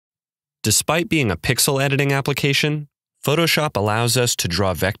Despite being a pixel editing application, Photoshop allows us to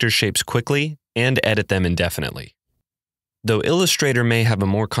draw vector shapes quickly and edit them indefinitely. Though Illustrator may have a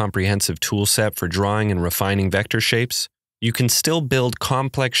more comprehensive toolset for drawing and refining vector shapes, you can still build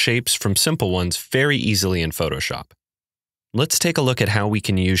complex shapes from simple ones very easily in Photoshop. Let's take a look at how we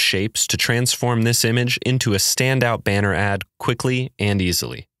can use shapes to transform this image into a standout banner ad quickly and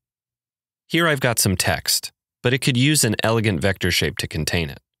easily. Here I've got some text, but it could use an elegant vector shape to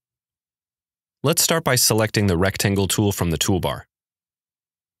contain it. Let's start by selecting the rectangle tool from the toolbar.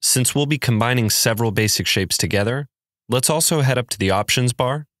 Since we'll be combining several basic shapes together, let's also head up to the options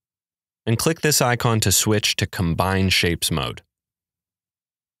bar and click this icon to switch to Combine Shapes mode.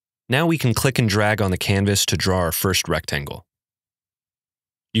 Now we can click and drag on the canvas to draw our first rectangle.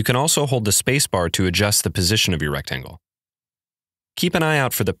 You can also hold the spacebar to adjust the position of your rectangle. Keep an eye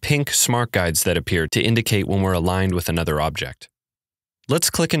out for the pink smart guides that appear to indicate when we're aligned with another object. Let's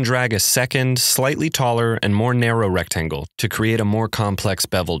click and drag a second, slightly taller and more narrow rectangle to create a more complex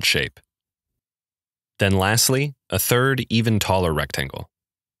beveled shape. Then lastly, a third, even taller rectangle.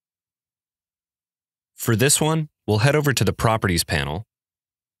 For this one, we'll head over to the Properties panel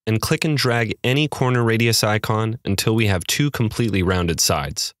and click and drag any corner radius icon until we have two completely rounded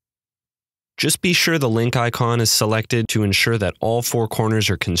sides. Just be sure the link icon is selected to ensure that all four corners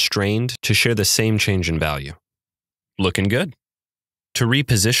are constrained to share the same change in value. Looking good. To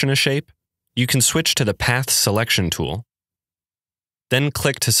reposition a shape, you can switch to the Path Selection tool, then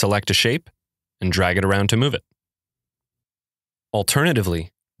click to select a shape and drag it around to move it.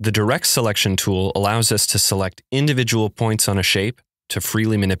 Alternatively, the Direct Selection tool allows us to select individual points on a shape to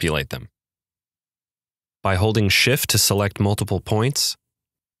freely manipulate them. By holding Shift to select multiple points,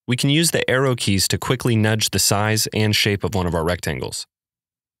 we can use the arrow keys to quickly nudge the size and shape of one of our rectangles.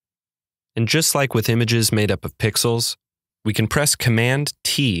 And just like with images made up of pixels, we can press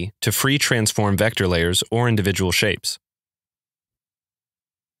Command-T to free transform vector layers or individual shapes.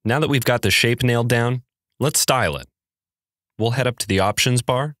 Now that we've got the shape nailed down, let's style it. We'll head up to the Options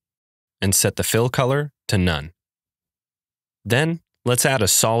bar and set the fill color to None. Then, let's add a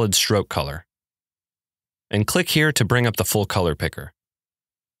solid stroke color. And click here to bring up the full color picker.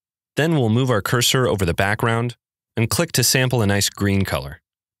 Then we'll move our cursor over the background and click to sample a nice green color.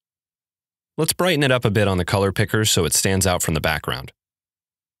 Let's brighten it up a bit on the color picker so it stands out from the background.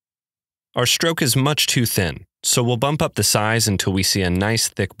 Our stroke is much too thin, so we'll bump up the size until we see a nice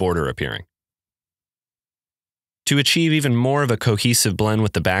thick border appearing. To achieve even more of a cohesive blend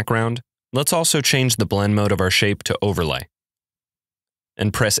with the background, let's also change the blend mode of our shape to Overlay.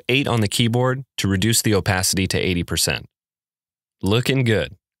 And press 8 on the keyboard to reduce the opacity to 80%. Looking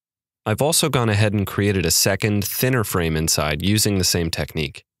good. I've also gone ahead and created a second, thinner frame inside using the same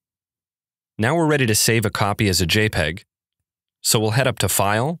technique. Now we're ready to save a copy as a JPEG, so we'll head up to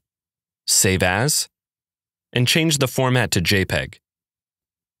File, Save As, and change the format to JPEG.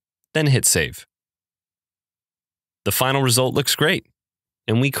 Then hit Save. The final result looks great,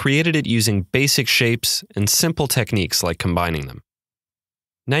 and we created it using basic shapes and simple techniques like combining them.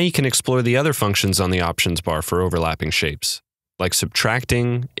 Now you can explore the other functions on the options bar for overlapping shapes, like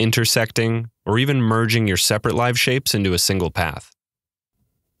subtracting, intersecting, or even merging your separate live shapes into a single path.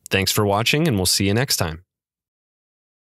 Thanks for watching, and we'll see you next time.